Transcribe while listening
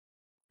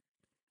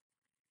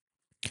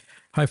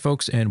Hi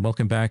folks, and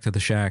welcome back to the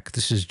Shack.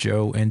 This is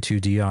Joe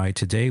N2DI,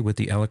 today with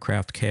the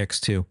Elecraft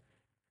KX2.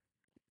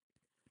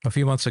 A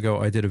few months ago,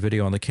 I did a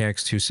video on the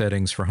KX2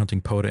 settings for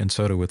hunting POTA and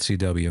SOTA with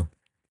CW.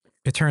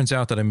 It turns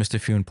out that I missed a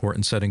few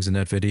important settings in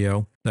that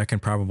video that can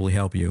probably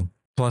help you.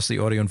 Plus, the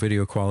audio and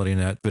video quality in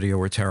that video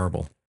were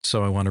terrible,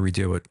 so I want to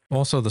redo it.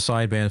 Also, the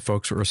sideband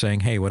folks were saying,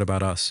 hey, what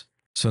about us?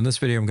 So in this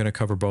video, I'm going to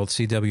cover both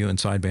CW and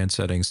sideband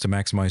settings to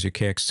maximize your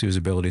KX2's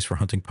abilities for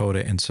hunting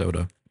POTA and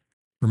SOTA.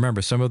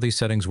 Remember, some of these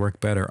settings work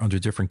better under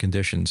different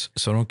conditions,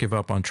 so don't give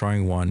up on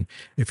trying one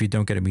if you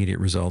don't get immediate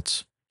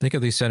results. Think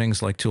of these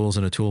settings like tools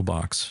in a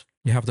toolbox.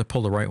 You have to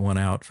pull the right one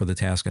out for the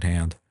task at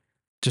hand.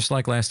 Just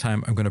like last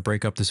time, I'm going to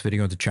break up this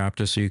video into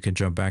chapters so you can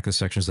jump back to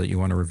sections that you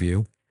want to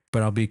review,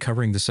 but I'll be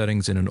covering the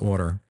settings in an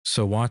order,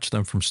 so watch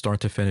them from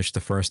start to finish the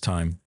first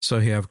time, so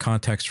you have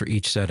context for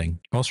each setting.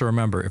 Also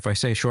remember, if I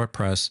say short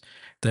press,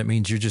 that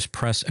means you just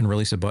press and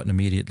release a button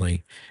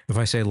immediately. If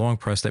I say long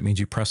press, that means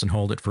you press and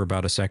hold it for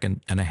about 1.5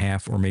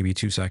 seconds or maybe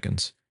 2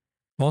 seconds.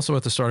 Also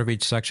at the start of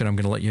each section, I'm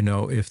going to let you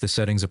know if the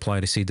settings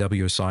apply to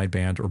CW or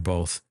sideband or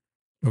both.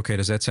 Okay,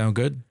 does that sound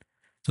good?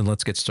 Then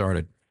let's get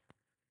started.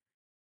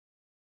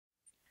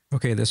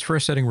 Okay, this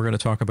first setting we're going to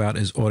talk about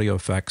is audio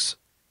effects.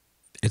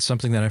 It's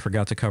something that I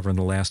forgot to cover in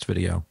the last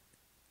video,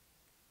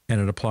 and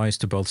it applies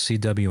to both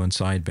CW and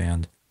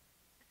sideband.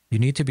 You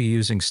need to be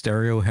using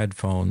stereo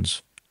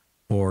headphones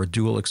or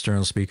dual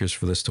external speakers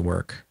for this to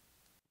work.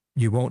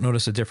 You won't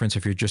notice a difference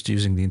if you're just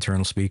using the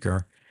internal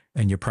speaker,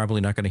 and you're probably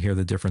not going to hear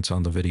the difference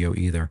on the video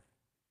either.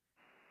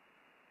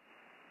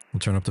 We'll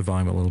turn up the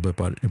volume a little bit,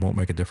 but it won't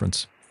make a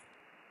difference.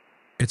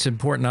 It's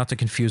important not to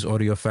confuse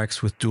audio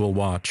effects with dual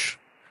watch.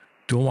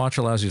 Dual watch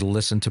allows you to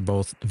listen to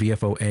both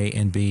VFO A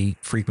and B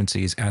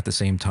frequencies at the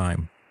same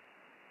time.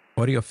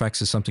 Audio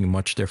effects is something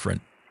much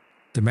different.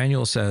 The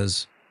manual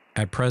says,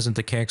 at present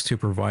the KX2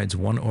 provides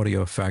one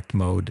audio effect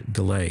mode,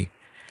 delay,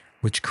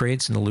 which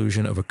creates an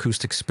illusion of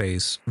acoustic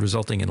space,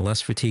 resulting in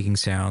less fatiguing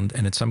sound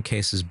and in some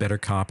cases better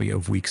copy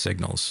of weak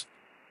signals.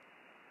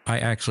 I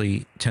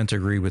actually tend to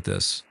agree with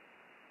this.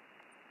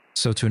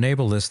 So to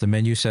enable this, the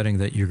menu setting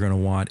that you're going to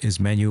want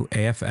is menu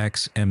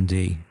AFX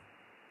MD.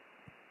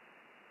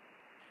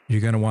 You're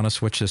going to want to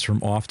switch this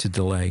from off to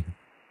delay.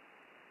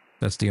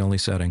 That's the only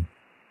setting.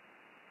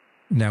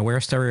 Now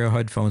wear stereo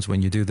headphones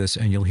when you do this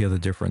and you'll hear the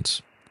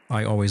difference.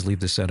 I always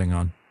leave this setting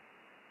on.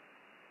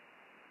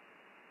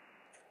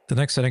 The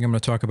next setting I'm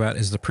going to talk about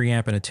is the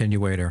PreAmp and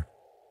Attenuator.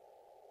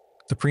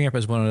 The PreAmp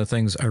is one of the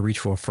things I reach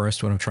for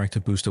first when I'm trying to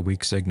boost a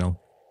weak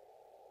signal.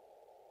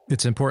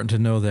 It's important to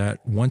know that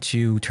once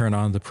you turn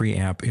on the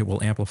PreAmp, it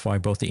will amplify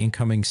both the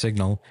incoming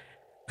signal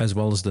as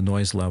well as the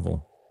noise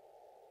level.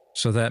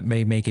 So that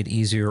may make it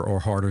easier or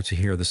harder to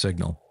hear the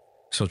signal.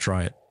 So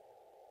try it.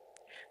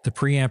 The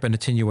PreAmp and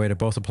Attenuator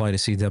both apply to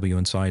CW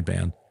and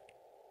sideband.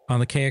 On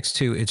the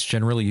KX2, it's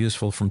generally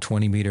useful from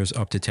 20 meters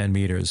up to 10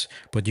 meters,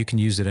 but you can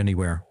use it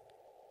anywhere.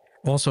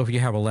 Also, if you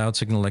have a loud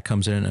signal that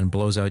comes in and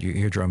blows out your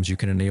eardrums, you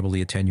can enable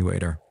the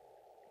attenuator.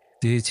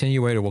 The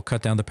attenuator will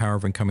cut down the power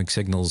of incoming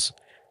signals,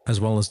 as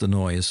well as the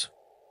noise.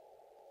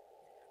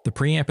 The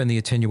PreAmp and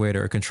the attenuator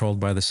are controlled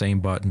by the same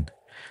button.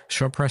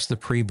 Short press the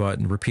pre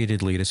button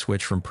repeatedly to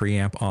switch from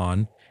PreAmp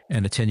on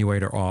and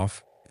attenuator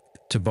off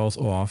to both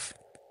off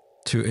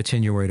to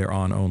attenuator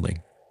on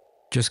only.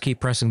 Just keep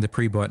pressing the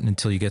pre button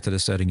until you get to the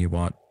setting you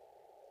want.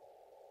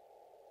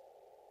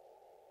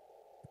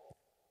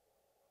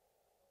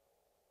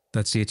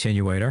 That's the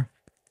attenuator,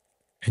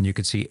 and you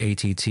can see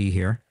ATT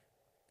here,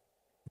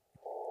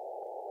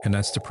 and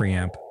that's the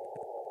PreAmp.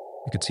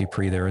 You can see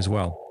pre there as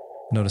well.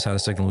 Notice how the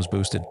signal was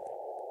boosted.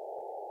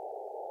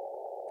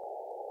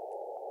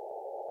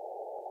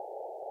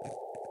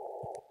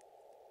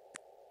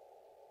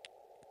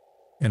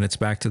 And it's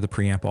back to the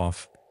PreAmp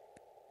off.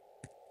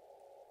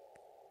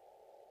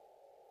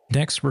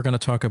 Next, we're going to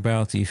talk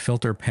about the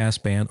filter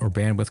passband or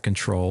bandwidth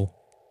control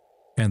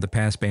and the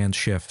passband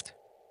shift.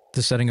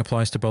 This setting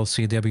applies to both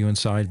CW and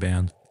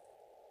sideband.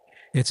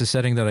 It's a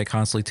setting that I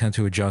constantly tend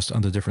to adjust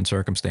under different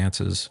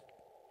circumstances.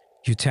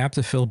 You tap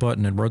the fill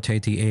button and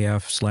rotate the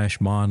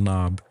AF/Mon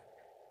knob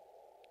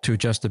to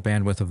adjust the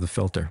bandwidth of the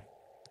filter.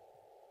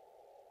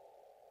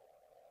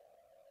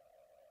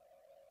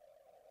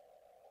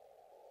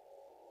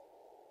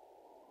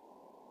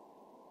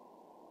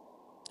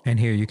 And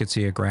here you can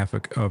see a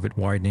graphic of it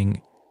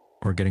widening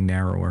or getting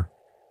narrower.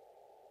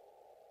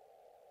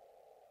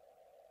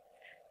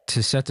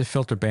 To set the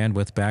filter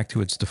bandwidth back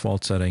to its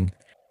default setting,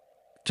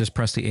 just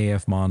press the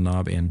AF/Mon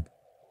knob in.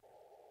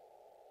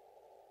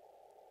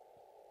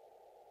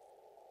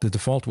 The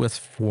default width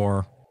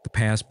for the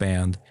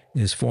passband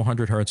is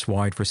 400 Hz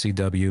wide for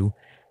CW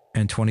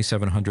and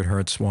 2700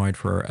 Hz wide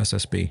for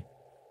SSB.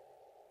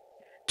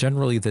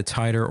 Generally, the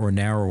tighter or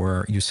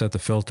narrower you set the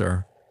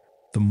filter,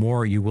 the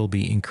more you will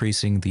be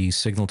increasing the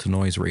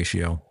signal-to-noise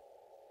ratio.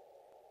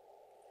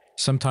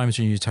 Sometimes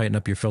when you tighten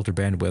up your filter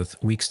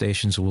bandwidth, weak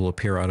stations will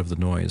appear out of the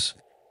noise.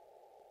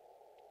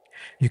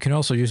 You can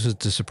also use it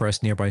to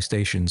suppress nearby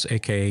stations,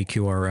 aka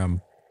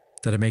QRM,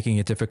 that are making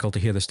it difficult to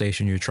hear the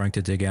station you're trying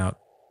to dig out.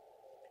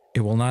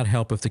 It will not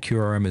help if the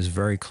QRM is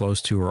very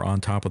close to or on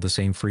top of the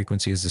same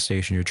frequency as the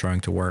station you're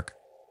trying to work.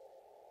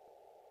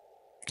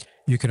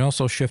 You can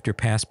also shift your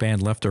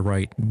passband left or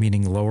right,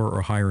 meaning lower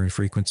or higher in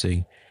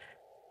frequency,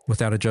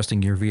 without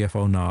adjusting your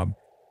VFO knob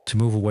to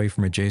move away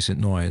from adjacent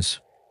noise.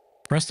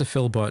 Press the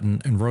fill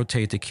button and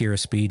rotate the key or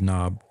speed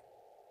knob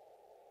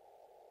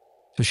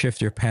to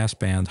shift your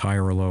passband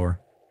higher or lower.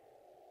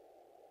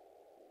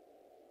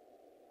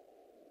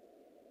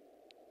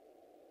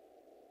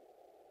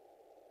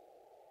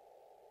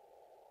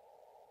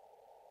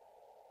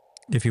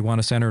 If you want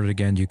to center it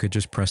again, you could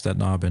just press that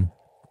knob in.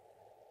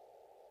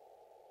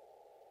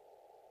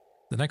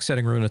 The next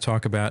setting we're going to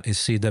talk about is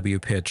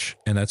CW pitch,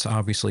 and that's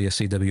obviously a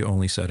CW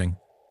only setting.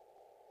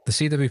 The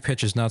CW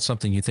pitch is not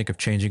something you think of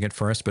changing at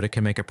first, but it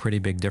can make a pretty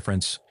big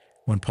difference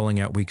when pulling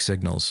out weak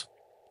signals.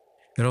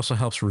 It also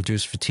helps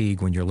reduce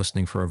fatigue when you're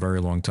listening for a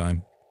very long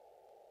time.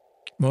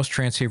 Most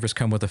transceivers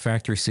come with a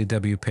factory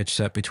CW pitch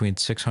set between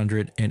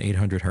 600 and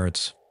 800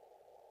 Hz.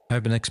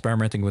 I've been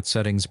experimenting with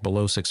settings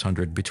below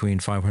 600, between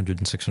 500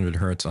 and 600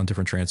 Hz on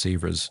different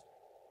transceivers,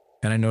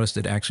 and I noticed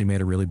it actually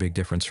made a really big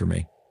difference for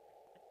me.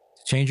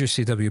 To change your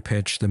CW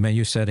pitch, the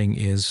menu setting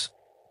is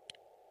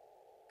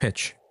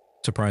pitch,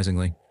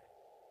 surprisingly.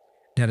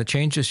 Now to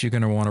change this, you're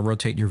going to want to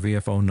rotate your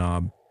VFO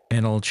knob,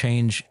 and it'll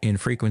change in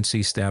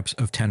frequency steps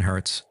of 10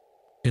 Hz.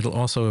 It'll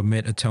also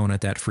emit a tone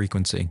at that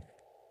frequency.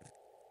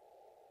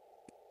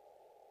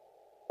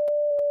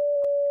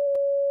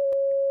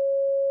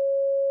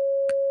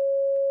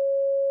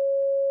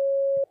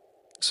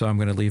 So I'm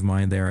going to leave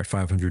mine there at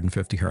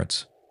 550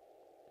 Hz.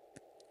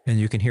 And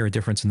you can hear a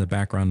difference in the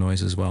background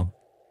noise as well.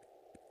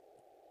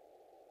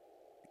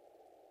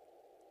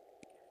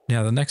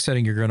 Now the next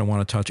setting you're going to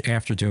want to touch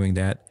after doing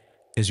that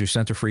is your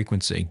center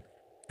frequency.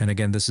 And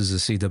again, this is a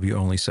CW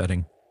only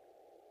setting.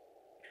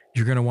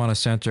 You're going to want to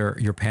center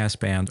your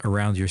passband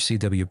around your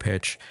CW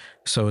pitch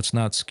so it's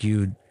not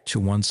skewed to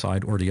one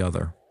side or the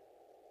other.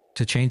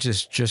 To change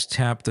this, just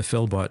tap the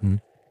fill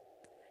button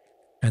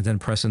and then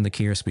press in the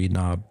key or speed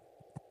knob,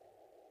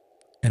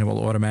 and it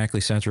will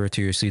automatically center it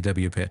to your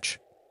CW pitch.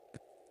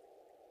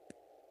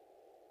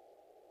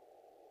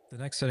 The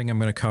next setting I'm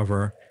going to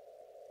cover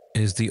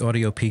is the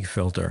audio peak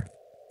filter.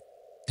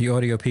 The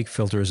audio peak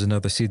filter is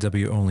another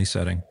CW only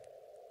setting.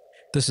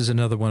 This is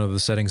another one of the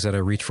settings that I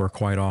reach for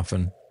quite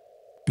often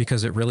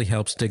because it really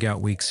helps dig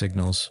out weak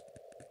signals.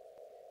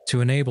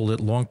 To enable it,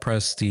 long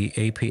press the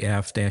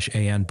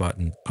APF-AN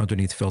button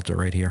underneath filter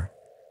right here.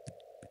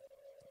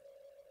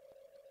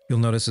 You'll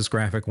notice this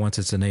graphic once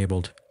it's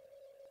enabled.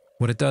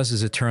 What it does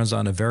is it turns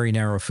on a very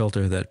narrow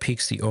filter that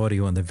peaks the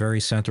audio in the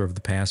very center of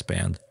the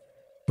passband.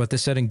 But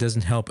this setting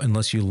doesn't help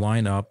unless you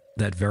line up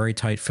that very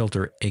tight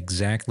filter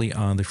exactly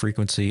on the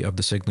frequency of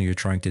the signal you're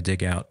trying to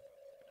dig out.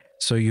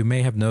 So you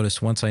may have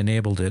noticed once I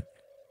enabled it,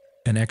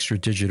 an extra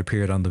digit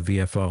appeared on the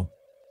VFO.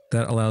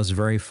 That allows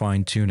very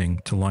fine tuning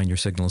to line your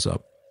signals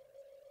up.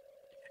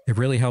 It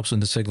really helps when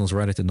the signal's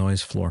right at the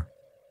noise floor.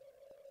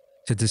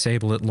 To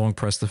disable it, long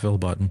press the fill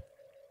button.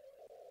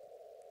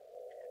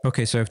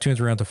 Okay, so I've tuned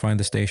around to find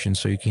the station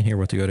so you can hear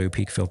what the audio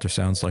peak filter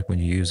sounds like when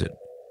you use it.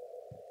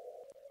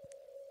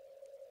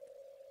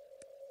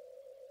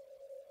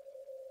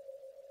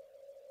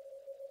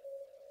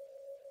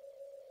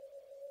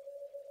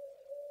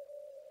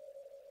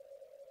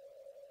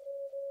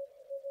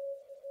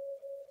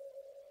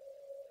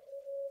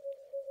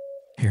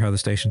 Hear how the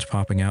station's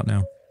popping out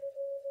now?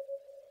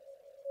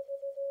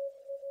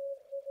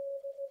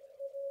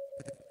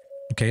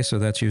 Okay, so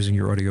that's using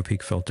your audio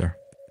peak filter.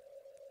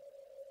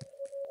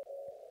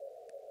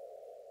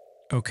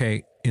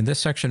 Okay, in this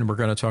section we're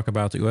going to talk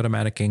about the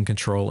automatic gain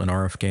control and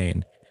RF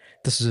gain.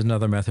 This is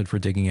another method for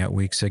digging out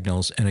weak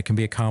signals, and it can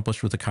be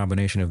accomplished with a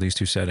combination of these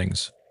two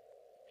settings.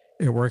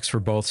 It works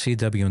for both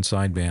CW and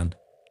sideband.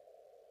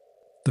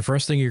 The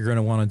first thing you're going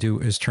to want to do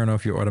is turn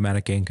off your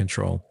automatic gain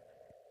control.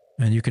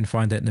 And you can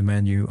find that in the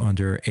menu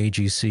under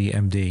AGC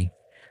MD.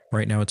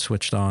 Right now it's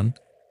switched on.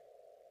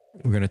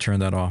 We're going to turn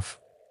that off.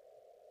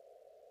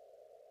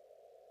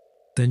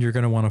 Then you're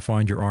going to want to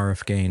find your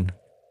RF gain.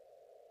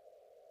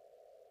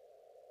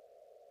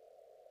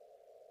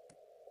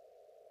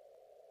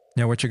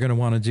 Now what you're going to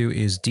want to do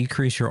is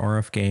decrease your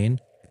RF gain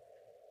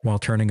while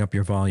turning up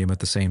your volume at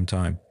the same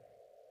time.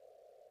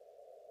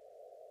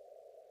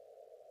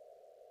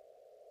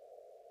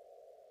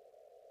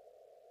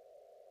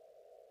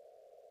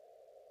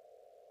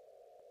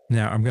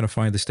 Now I'm going to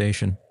find the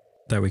station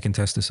that we can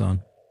test this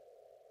on.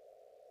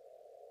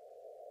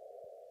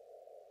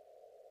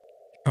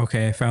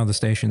 Okay, I found the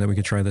station that we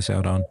could try this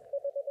out on.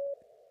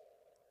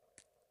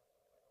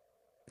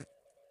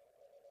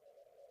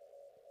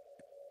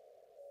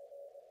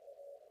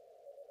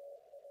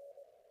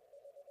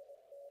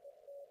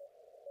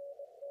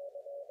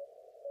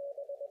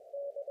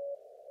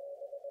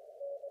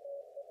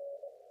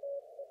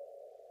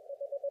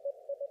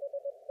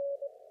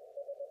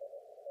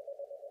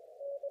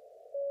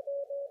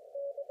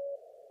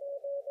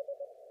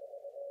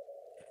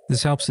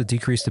 This helps to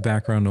decrease the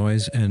background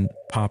noise and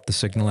pop the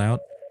signal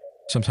out.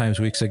 Sometimes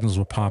weak signals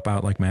will pop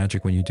out like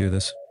magic when you do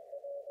this.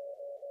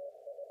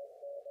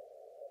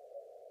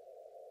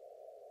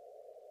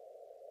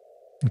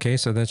 Okay,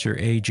 so that's your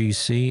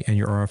AGC and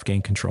your RF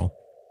gain control.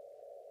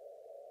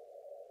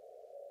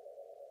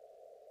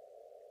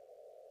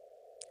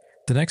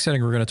 The next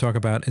setting we're going to talk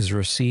about is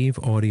receive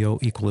audio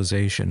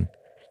equalization.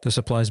 This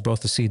applies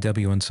both to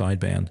CW and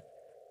sideband.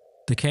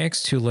 The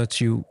KX2 lets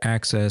you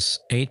access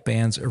 8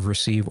 bands of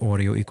receive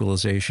audio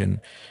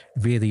equalization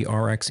via the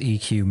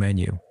RxEQ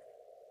menu.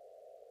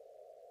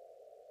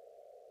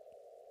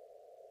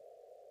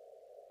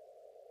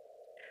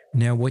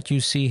 Now what you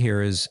see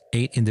here is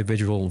 8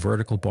 individual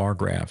vertical bar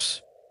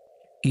graphs.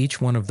 Each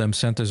one of them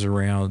centers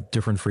around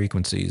different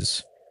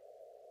frequencies.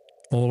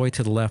 All the way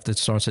to the left it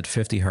starts at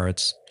 50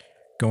 Hz.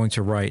 Going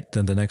to right,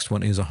 then the next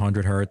one is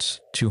 100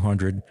 Hz,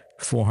 200,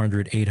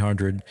 400,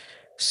 800,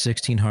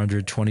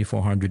 1600,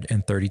 2400,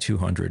 and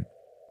 3200.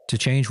 To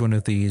change one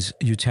of these,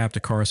 you tap the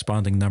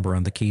corresponding number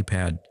on the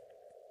keypad.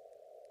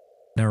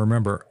 Now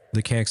remember,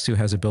 the KX2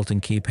 has a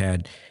built-in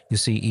keypad. You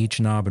see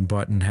each knob and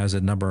button has a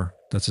number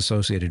that's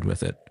associated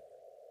with it.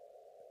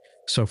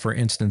 So for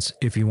instance,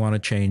 if you want to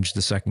change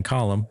the second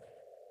column,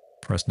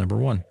 press number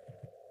 1.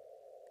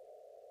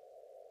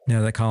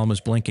 Now that column is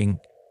blinking,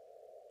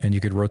 and you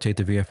could rotate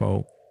the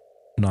VFO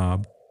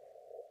knob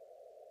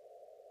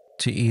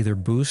to either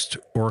boost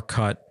or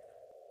cut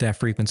that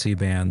frequency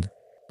band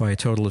by a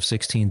total of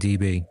 16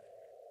 dB.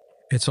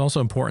 It's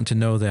also important to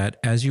know that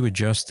as you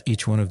adjust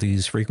each one of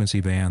these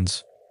frequency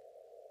bands,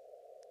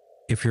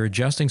 if you're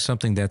adjusting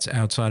something that's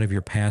outside of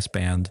your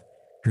passband,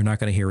 you're not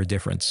going to hear a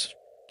difference.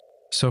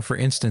 So for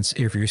instance,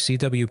 if your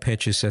CW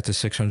pitch is set to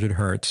 600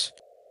 Hz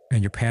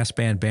and your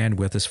passband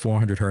bandwidth is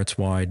 400 Hz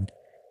wide,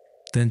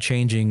 then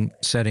changing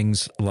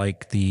settings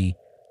like the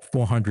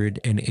 400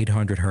 and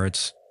 800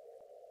 Hz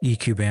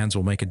EQ bands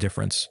will make a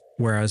difference.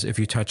 Whereas if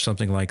you touch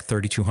something like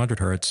 3200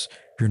 Hz,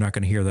 you're not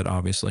going to hear that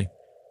obviously.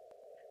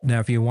 Now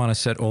if you want to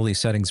set all these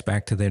settings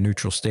back to their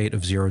neutral state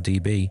of 0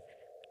 dB,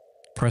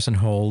 press and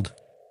hold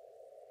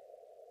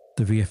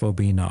the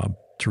VFOB knob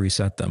to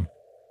reset them.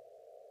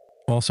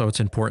 Also, it's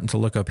important to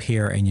look up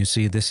here and you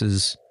see this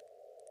is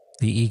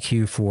the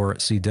EQ for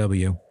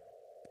CW.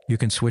 You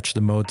can switch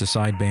the mode to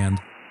sideband.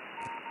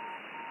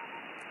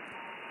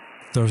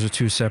 Those are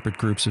 2 separate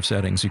groups of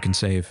settings you can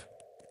save.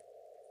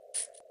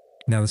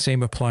 Now the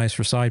same applies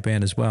for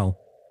sideband as well.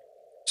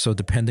 So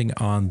depending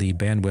on the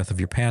bandwidth of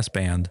your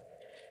passband,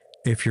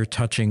 if you're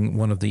touching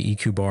one of the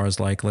EQ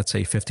bars like let's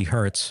say 50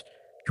 Hz,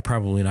 you're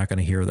probably not going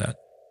to hear that.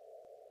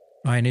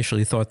 I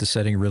initially thought the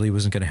setting really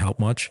wasn't going to help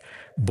much,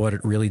 but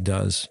it really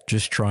does.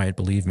 Just try it,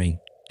 believe me.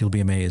 You'll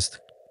be amazed.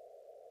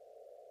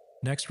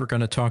 Next, we're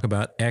going to talk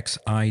about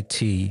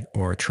XIT,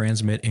 or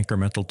transmit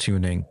incremental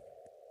tuning.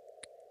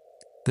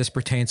 This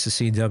pertains to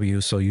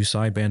CW, so you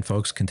sideband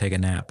folks can take a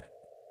nap.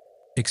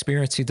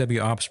 Experienced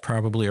CW ops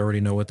probably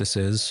already know what this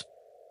is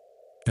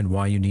and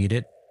why you need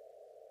it,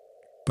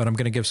 but I'm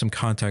going to give some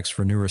context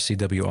for newer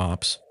CW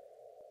ops.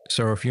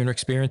 So if you're an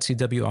experienced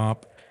CW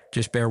op,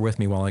 just bear with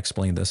me while I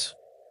explain this.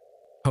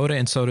 POTA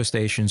and SOTA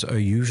stations are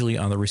usually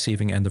on the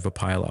receiving end of a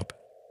pileup.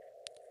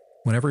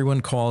 When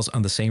everyone calls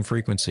on the same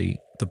frequency,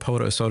 the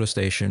POTA or SOTA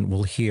station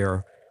will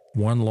hear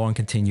one long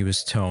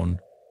continuous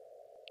tone,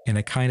 and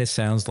it kind of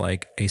sounds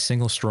like a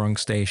single strung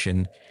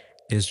station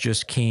is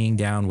just keying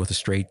down with a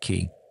straight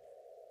key.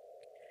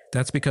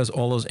 That's because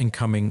all those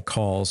incoming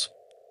calls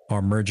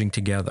are merging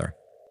together.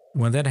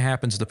 When that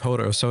happens, the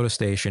POTA or SOTA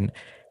station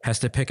has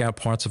to pick out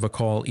parts of a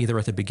call either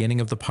at the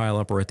beginning of the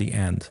pileup or at the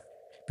end,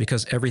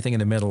 because everything in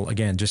the middle,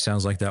 again, just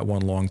sounds like that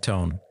one long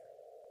tone.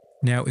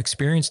 Now,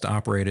 experienced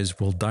operators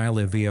will dial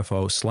their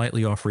VFO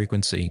slightly off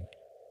frequency.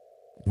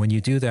 When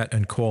you do that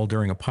and call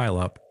during a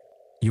pileup,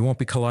 you won't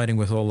be colliding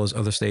with all those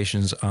other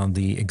stations on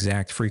the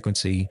exact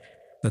frequency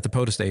that the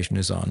POTA station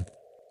is on.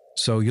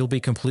 So you'll be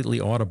completely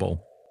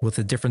audible with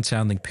a different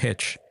sounding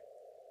pitch,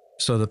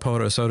 so the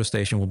POTA or SOTA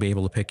station will be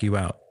able to pick you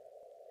out.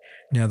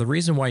 Now, the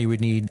reason why you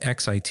would need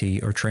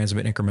XIT, or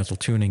transmit incremental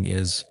tuning,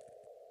 is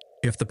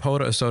if the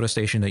POTA or SOTA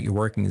station that you're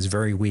working is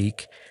very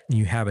weak and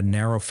you have a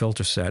narrow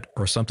filter set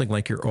or something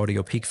like your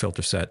audio peak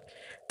filter set,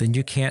 then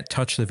you can't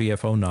touch the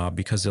VFO knob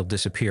because they'll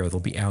disappear.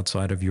 They'll be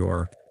outside of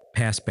your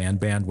passband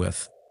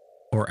bandwidth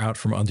or out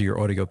from under your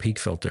audio peak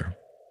filter.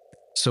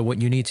 So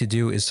what you need to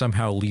do is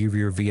somehow leave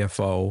your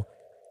VFO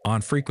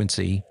on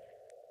frequency,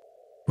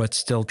 but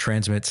still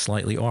transmit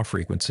slightly off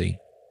frequency.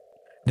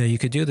 Now you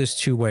could do this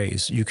 2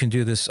 ways. You can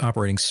do this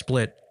operating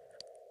split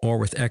or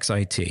with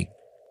XIT.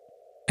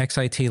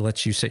 XIT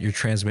lets you set your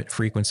transmit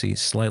frequency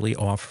slightly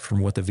off from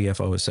what the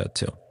VFO is set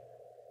to.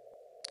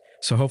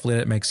 So hopefully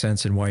that makes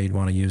sense and why you'd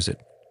want to use it.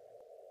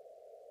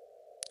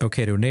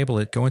 Okay, to enable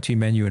it, go into your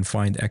menu and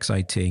find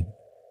XIT.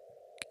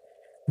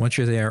 Once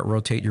you're there,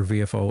 rotate your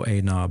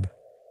VFO-A knob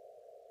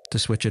to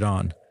switch it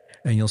on,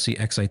 and you'll see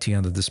XIT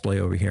on the display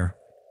over here.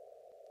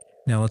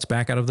 Now let's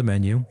back out of the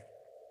menu.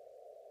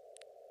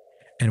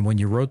 And when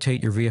you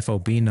rotate your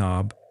VFO-B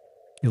knob,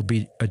 you'll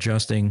be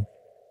adjusting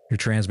your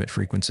transmit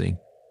frequency.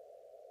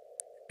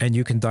 And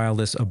you can dial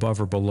this above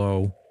or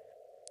below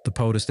the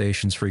POTA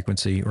station's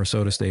frequency or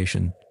SOTA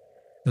station.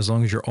 As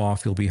long as you're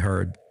off, you'll be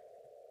heard.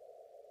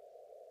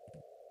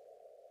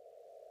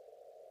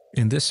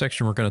 In this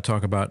section, we're going to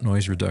talk about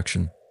noise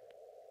reduction.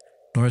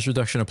 Noise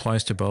reduction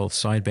applies to both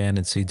sideband and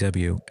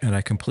CW, and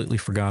I completely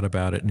forgot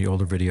about it in the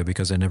older video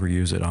because I never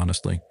use it,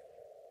 honestly.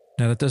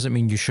 Now, that doesn't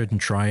mean you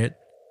shouldn't try it.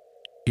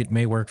 It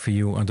may work for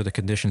you under the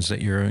conditions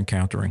that you're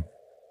encountering.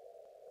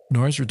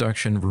 Noise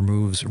reduction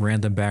removes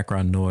random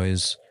background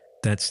noise,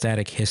 that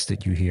static hiss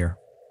that you hear.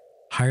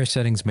 Higher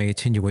settings may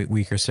attenuate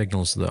weaker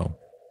signals, though.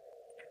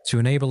 To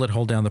enable it,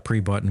 hold down the Pre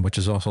button, which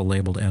is also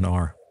labeled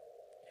NR.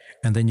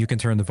 And then you can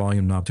turn the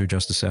volume knob to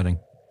adjust the setting.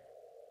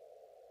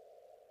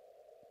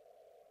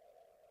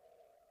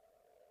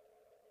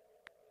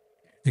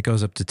 It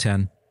goes up to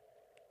 10.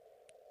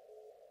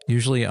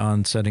 Usually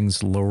on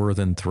settings lower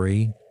than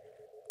 3,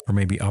 or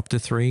maybe up to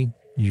 3,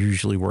 you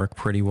usually work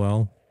pretty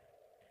well.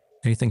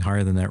 Anything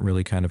higher than that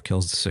really kind of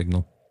kills the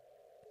signal.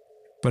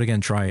 But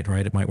again, try it,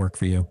 right? It might work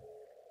for you.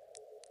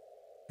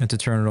 And to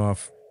turn it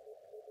off,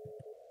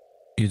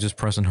 you just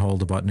press and hold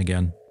the button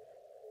again,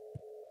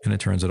 and it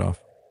turns it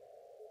off.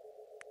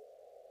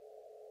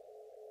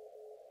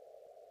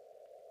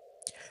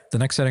 The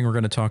next setting we're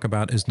going to talk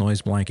about is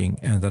noise blanking,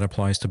 and that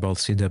applies to both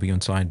CW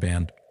and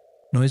sideband.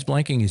 Noise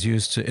blanking is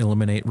used to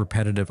eliminate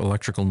repetitive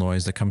electrical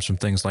noise that comes from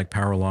things like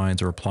power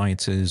lines or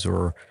appliances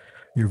or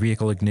your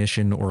vehicle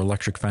ignition or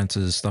electric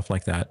fences, stuff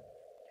like that.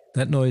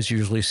 That noise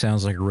usually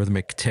sounds like a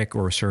rhythmic tick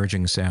or a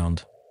surging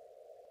sound.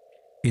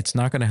 It's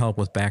not going to help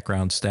with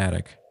background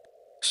static,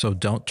 so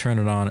don't turn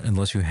it on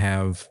unless you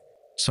have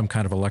some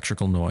kind of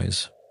electrical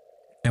noise.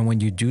 And when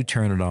you do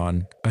turn it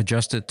on,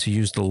 adjust it to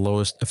use the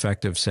lowest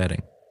effective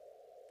setting.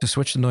 To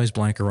switch the noise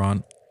blanker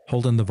on,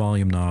 hold in the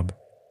volume knob,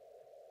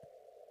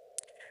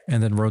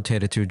 and then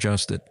rotate it to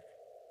adjust it.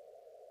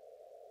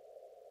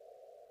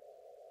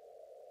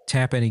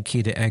 Tap any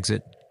key to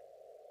exit,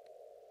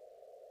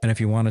 and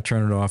if you want to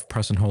turn it off,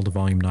 press and hold the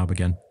volume knob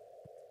again.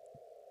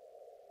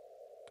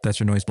 That's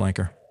your noise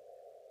blanker.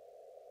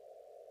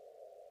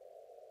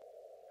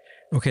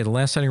 Okay, the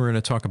last setting we're going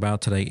to talk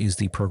about today is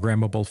the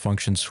programmable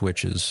function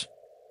switches.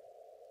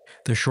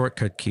 They're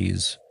shortcut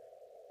keys.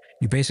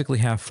 You basically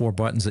have 4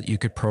 buttons that you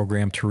could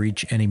program to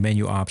reach any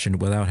menu option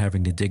without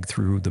having to dig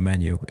through the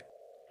menu.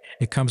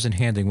 It comes in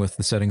handy with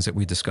the settings that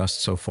we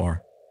discussed so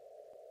far.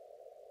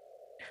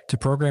 To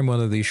program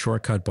one of these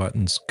shortcut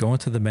buttons, go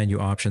into the menu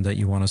option that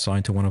you want to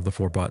assign to one of the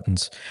 4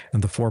 buttons,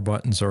 and the 4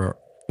 buttons are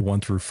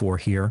 1 through 4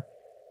 here.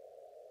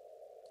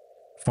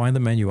 Find the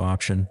menu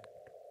option.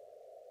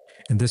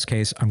 In this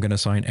case, I'm going to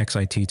assign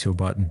XIT to a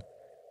button.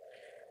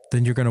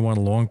 Then you're going to want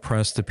to long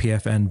press the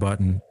PFN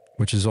button,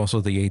 which is also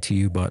the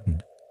ATU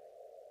button.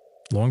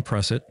 Long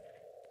press it,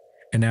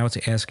 and now it's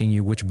asking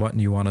you which button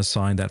you want to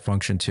assign that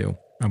function to.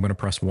 I'm going to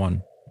press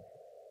 1.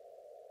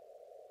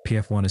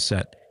 PF1 is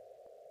set.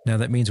 Now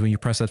that means when you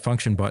press that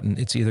function button,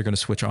 it's either going to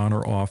switch on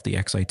or off the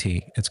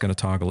XIT. It's going to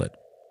toggle it.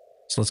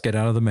 So let's get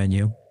out of the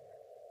menu.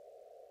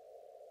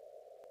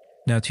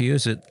 Now to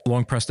use it,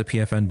 long press the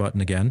PFN button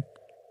again.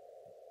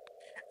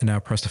 And now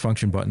press the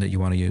function button that you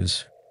want to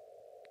use.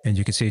 And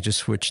you can see it just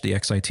switched the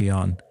XIT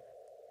on.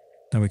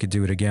 Now we could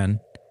do it again.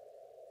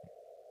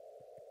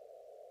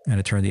 And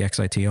it turned the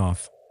XIT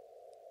off.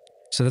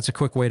 So that's a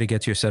quick way to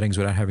get to your settings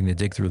without having to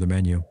dig through the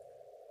menu.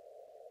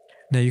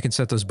 Now you can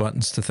set those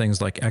buttons to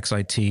things like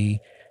XIT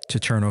to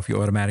turn off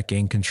your automatic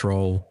gain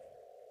control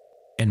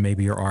and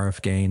maybe your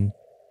RF gain.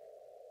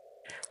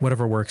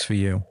 Whatever works for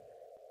you.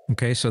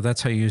 Okay, so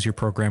that's how you use your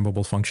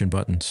programmable function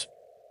buttons.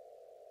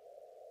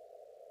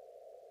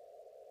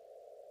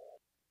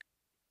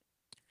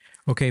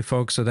 Okay,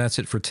 folks, so that's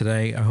it for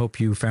today. I hope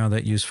you found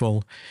that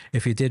useful.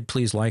 If you did,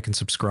 please like and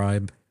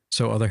subscribe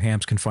so other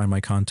hams can find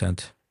my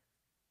content.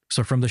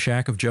 So from the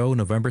Shack of Joe,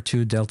 November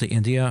 2, Delta,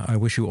 India, I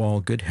wish you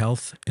all good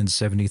health and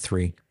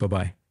 73.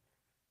 Bye-bye.